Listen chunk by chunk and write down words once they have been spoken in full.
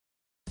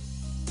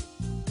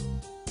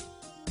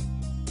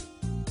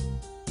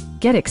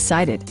Get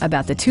excited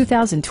about the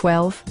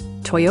 2012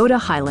 Toyota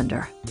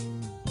Highlander.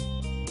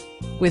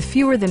 With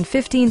fewer than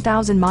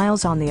 15,000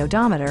 miles on the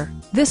odometer,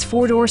 this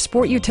four-door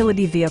sport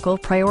utility vehicle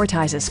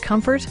prioritizes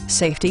comfort,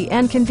 safety,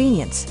 and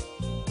convenience.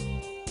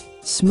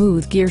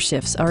 Smooth gear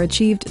shifts are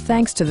achieved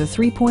thanks to the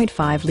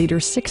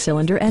 3.5-liter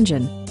six-cylinder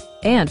engine.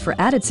 And for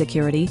added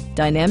security,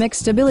 dynamic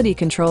stability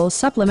control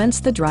supplements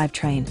the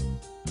drivetrain.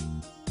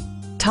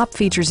 Top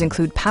features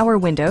include power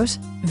windows,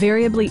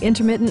 variably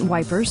intermittent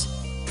wipers,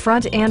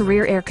 front and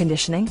rear air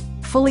conditioning,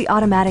 fully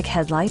automatic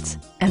headlights,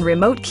 and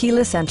remote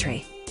keyless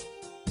entry.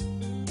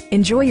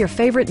 Enjoy your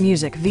favorite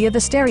music via the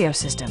stereo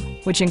system,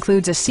 which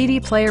includes a CD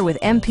player with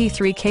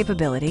MP3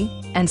 capability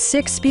and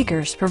 6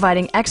 speakers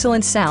providing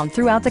excellent sound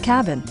throughout the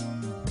cabin.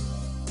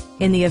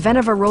 In the event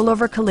of a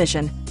rollover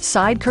collision,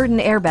 side curtain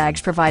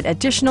airbags provide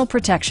additional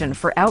protection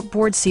for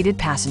outboard seated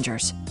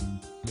passengers.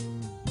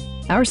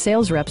 Our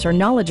sales reps are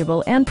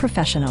knowledgeable and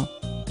professional.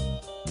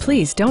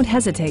 Please don't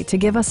hesitate to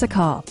give us a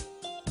call.